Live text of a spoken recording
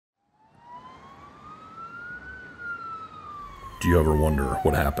Do you ever wonder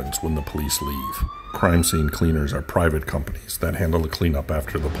what happens when the police leave? Crime scene cleaners are private companies that handle the cleanup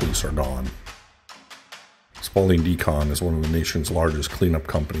after the police are gone. Spalding Decon is one of the nation's largest cleanup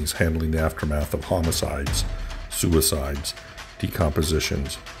companies handling the aftermath of homicides, suicides,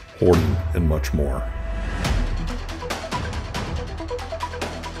 decompositions, hoarding, and much more.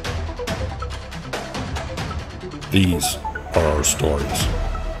 These are our stories.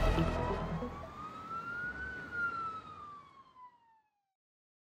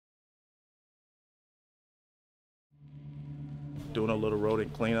 Doing a little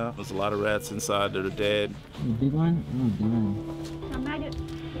rodent cleanup. There's a lot of rats inside that are dead. Big one? Oh, big one. A maggot.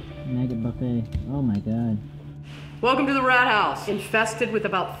 Maggot buffet. Oh my god. Welcome to the rat house. Infested with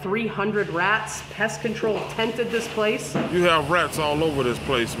about 300 rats. Pest control tented this place. You have rats all over this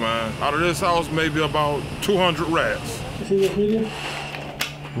place, man. Out of this house, maybe about 200 rats. See what he did?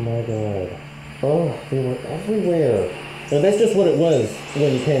 Oh my god. Oh, they were everywhere. So that's just what it was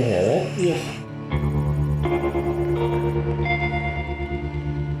when you came here, right? Yes.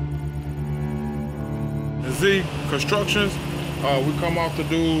 Z Constructions, we come out to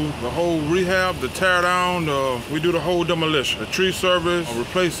do the whole rehab, the tear down, we do the whole demolition. The tree service,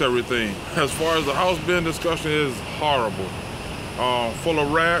 replace everything. As far as the house being discussion is horrible. Full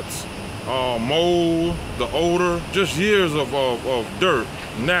of rats, mold, the odor, just years of dirt,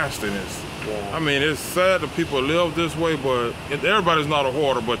 nastiness. Yeah. I mean, it's sad that people live this way, but everybody's not a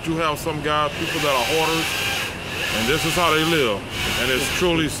hoarder, but you have some guys, people that are hoarders, and this is how they live, and it's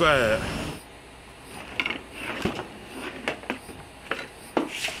truly sad.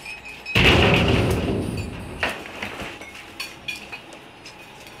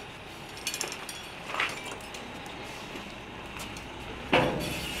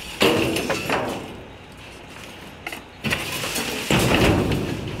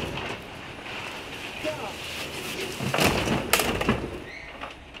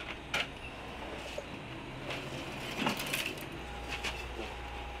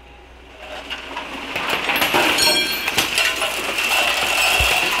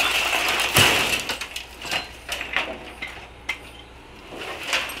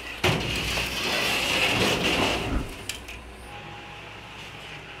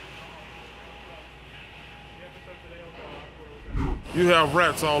 You have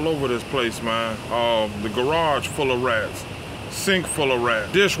rats all over this place, man. The garage full of rats, sink full of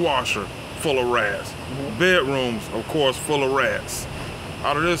rats, dishwasher full of rats, bedrooms, of course, full of rats.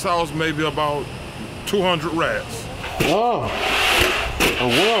 Out of this house, maybe about 200 rats. Oh, a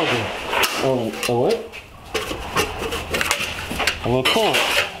welder. A what? A little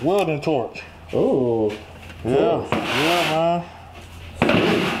torch, welding torch. Oh, yeah, yeah, man. I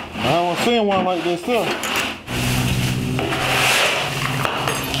haven't seen one like this too.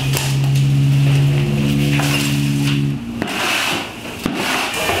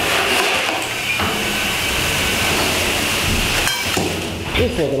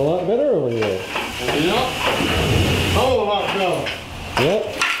 It's looking a lot better over here. Yep. Whole lot better. Yep.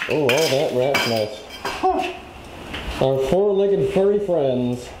 Oh, all that rat's nest. Huh. Our four-legged furry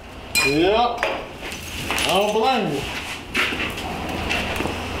friends. Yep. I don't blame you.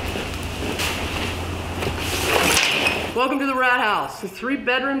 Welcome to the rat house. A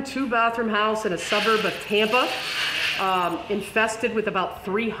 3-bedroom, 2-bathroom house in a suburb of Tampa. Infested with about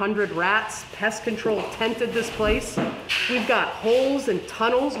 300 rats. Pest control tented this place. We've got holes and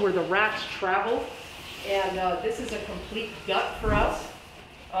tunnels where the rats travel. And this is a complete gut for us.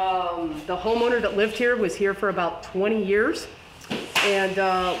 The homeowner that lived here was here for about 20 years. And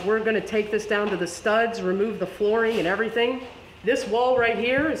we're gonna take this down to the studs, remove the flooring and everything. This wall right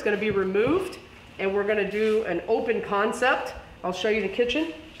here is gonna be removed, and we're gonna do an open concept. I'll show you the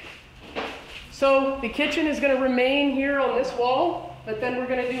kitchen. So the kitchen is gonna remain here on this wall, but then we're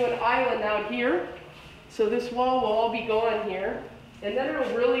gonna do an island out here. So this wall will all be gone here, and then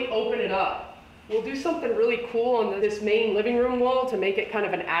it'll really open it up. We'll do something really cool on this main living room wall to make it kind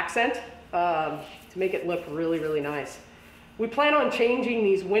of an accent, to make it look really, really nice. We plan on changing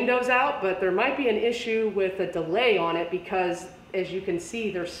these windows out, but there might be an issue with a delay on it because, as you can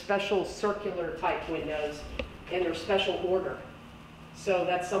see, they're special circular type windows, and they're special order. So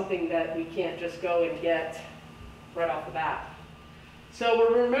that's something that we can't just go and get right off the bat. So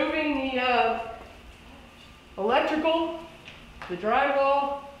we're removing the electrical, the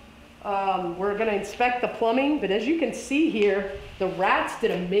drywall. We're gonna inspect the plumbing, but as you can see here, the rats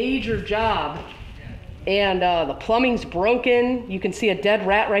did a major job. And the plumbing's broken. You can see a dead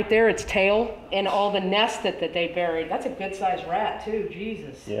rat right there, its tail, and all the nests that they buried. That's a good sized rat too,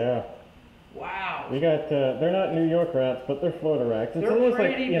 Jesus. Yeah. Wow. We got, they're not New York rats, but they're Florida rats. It's They're almost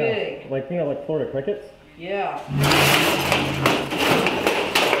pretty like, big. Like Florida crickets. Yeah.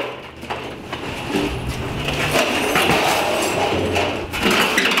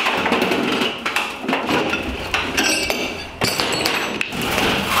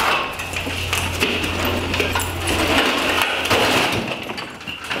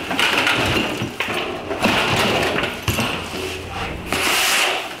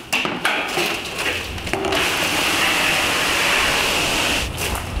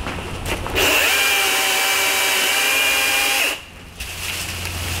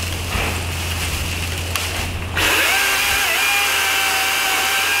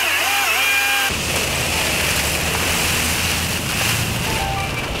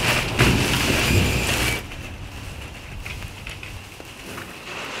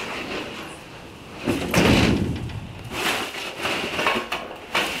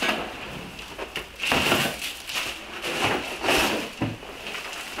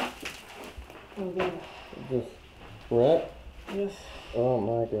 Just rat? Yes. Oh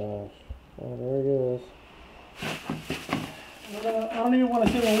my gosh. Oh, there it goes. I don't even want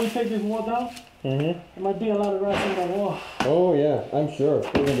to say when we take this wall down, there might be a lot of rats on the wall. Oh yeah, I'm sure.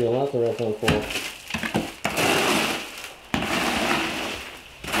 There's gonna be lots of rats on the floor.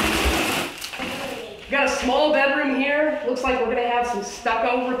 We got a small bedroom here. Looks like we're gonna have some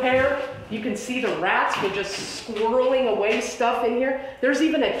stucco repair. You can see the rats were just squirreling away stuff in here. There's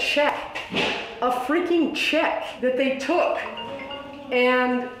even a check, a freaking check that they took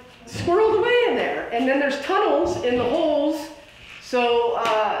and squirreled away in there. And then there's tunnels in the holes. So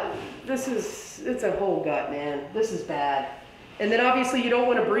it's a whole gut, man. This is bad. And then obviously you don't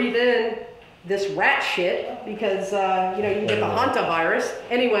want to breathe in this rat shit because you can get the hantavirus.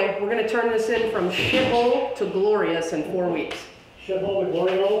 Anyway, we're gonna turn this in from shithole to glorious in 4 weeks. Shithole to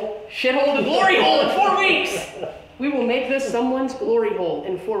glory hole? Shithole to glory hole in 4 weeks. We will make this someone's glory hole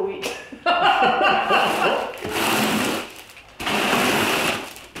in 4 weeks.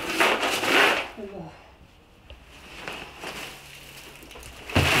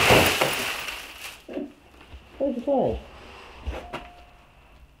 What'd you find?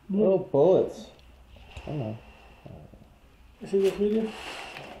 Oh, bullets. Oh. You see this video?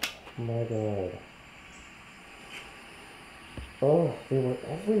 Oh my god. Oh, they were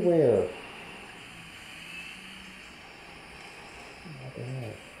everywhere. Oh my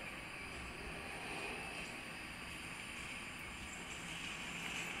gosh.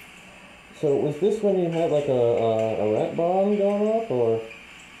 So was this when you had like a rat bomb going off, or?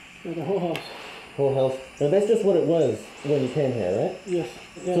 Yeah, the whole house. Whole house. Now that's just what it was when you came here, right? Yes.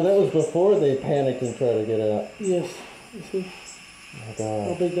 So that was before they panicked and tried to get out. Yes. You see? Oh my god.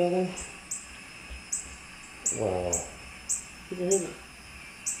 How big that one? Wow. You can hear it.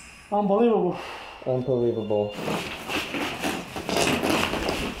 Unbelievable. Unbelievable.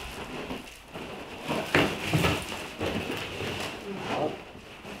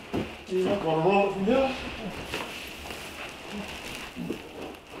 You're not gonna roll it from here?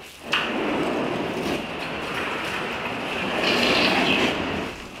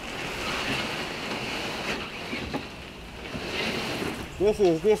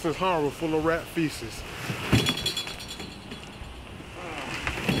 This is horrible, full of rat feces.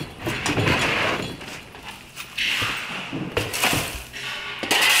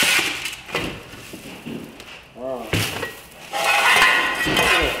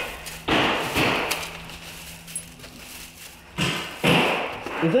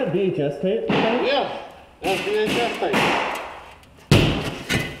 Is that VHS tape? Yeah. That's VHS tape.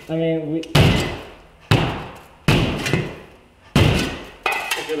 I mean, we...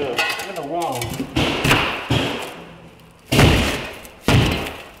 Look at the wall.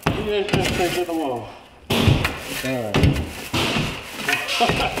 VHS tape at the wall. Alright.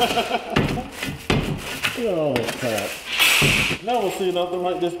 Look at all this crap. Never seen nothing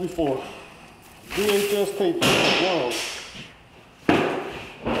like this before. VHS tape at the wall.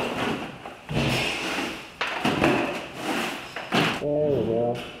 There we go.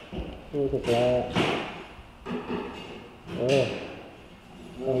 Look at that. Oh.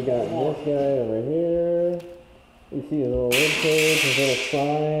 And we got this guy over here. You see his little ribcage, his little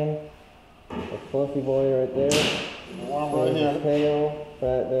sign. A fluffy boy right there. One right There's here. his tail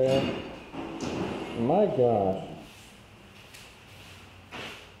right there. My gosh.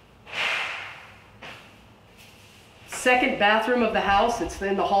 Second bathroom of the house. It's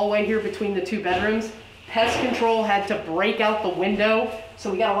in the hallway here between the two bedrooms. Pest control had to break out the window, so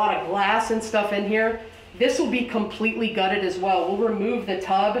we got a lot of glass and stuff in here. This will be completely gutted as well. We'll remove the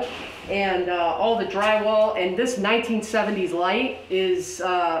tub and all the drywall, and this 1970s light is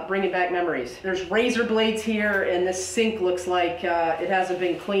bringing back memories. There's razor blades here, and this sink looks like it hasn't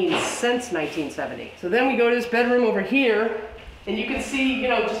been cleaned since 1970. So then we go to this bedroom over here, and you can see, you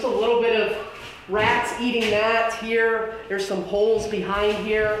know, just a little bit of rats eating that here. There's some holes behind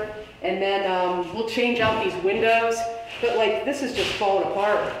here, and then we'll change out these windows, but like this is just falling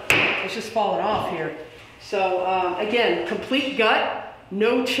apart. It's just falling off here. So again, complete gut,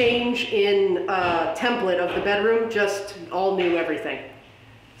 no change in template of the bedroom, just all new everything.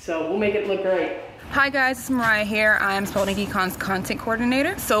 So we'll make it look great. Hi guys, it's Mariah here. I'm Spalding Econ's content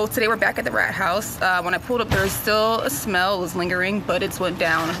coordinator. So today we're back at the rat house. When I pulled up, there was still a smell, it was lingering, but it's went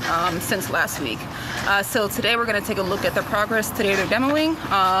down since last week. So today we're gonna take a look at their progress. Today they're demoing,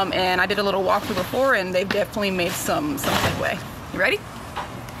 and I did a little walkthrough before, and they've definitely made some headway. You ready?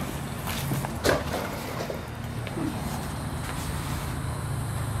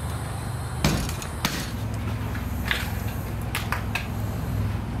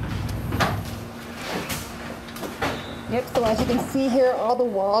 Yep, so as you can see here, all the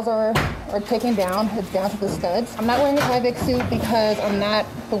walls are taken down. It's down to the studs. I'm not wearing a Tyvek suit because I'm not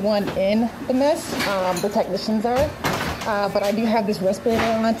the one in the mess. The technicians are. But I do have this respirator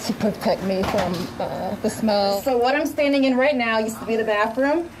on to protect me from the smell. So what I'm standing in right now used to be the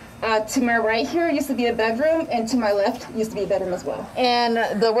bathroom. To my right here used to be a bedroom, and to my left used to be a bedroom as well.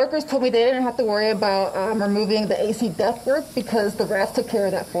 And the workers told me they didn't have to worry about removing the AC ductwork because the rats took care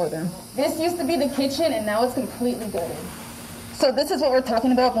of that for them. This used to be the kitchen, and now it's completely gutted. So this is what we're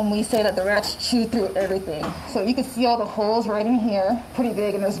talking about when we say that the rats chew through everything. So you can see all the holes right in here, pretty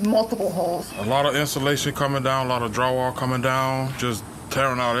big, and there's multiple holes. A lot of insulation coming down, a lot of drywall coming down, just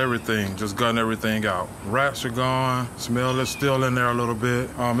tearing out everything, just gutting everything out. Rats are gone, smell is still in there a little bit.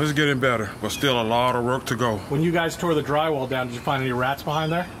 It's getting better, but still a lot of work to go. When you guys tore the drywall down, did you find any rats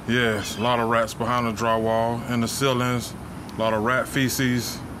behind there? Yes, a lot of rats behind the drywall and the ceilings, a lot of rat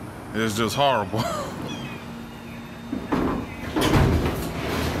feces. It's just horrible.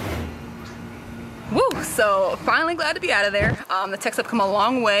 Woo! So finally glad to be out of there. The techs have come a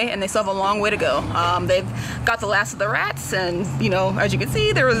long way, and they still have a long way to go. They've got the last of the rats, and you know, as you can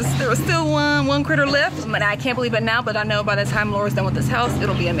see, there was still one critter left. And I can't believe it now, but I know by the time Laura's done with this house,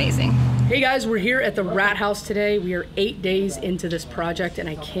 it'll be amazing. Hey guys, we're here at the rat house today. We are 8 days into this project, and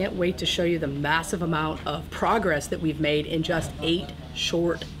I can't wait to show you the massive amount of progress that we've made in just 8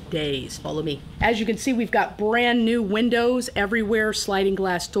 short days. Follow me. As you can see, we've got brand new windows everywhere, sliding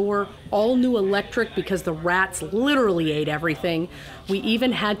glass door, all new electric because the rats literally ate everything. We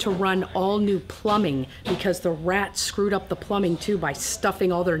even had to run all new plumbing because the rats screwed up the plumbing too by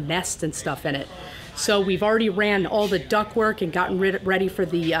stuffing all their nests and stuff in it. So we've already ran all the ductwork and gotten ready for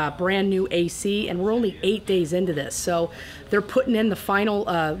the brand new AC, and we're only 8 days into this. So they're putting in the final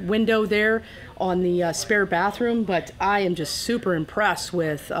window there on the spare bathroom, but I am just super impressed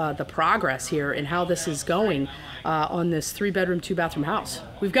with the progress here and how this is going on this 3-bedroom, 2-bathroom house.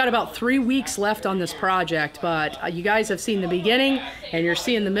 We've got about 3 weeks left on this project, but you guys have seen the beginning and you're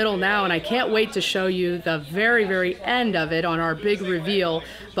seeing the middle now, and I can't wait to show you the very, very end of it on our big reveal.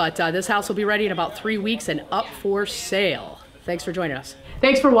 But this house will be ready in about 3 weeks and up for sale. Thanks for joining us.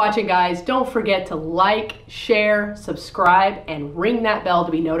 Thanks for watching, guys. Don't forget to like, share, subscribe, and ring that bell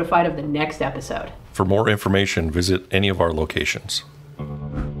to be notified of the next episode. For more information, visit any of our locations.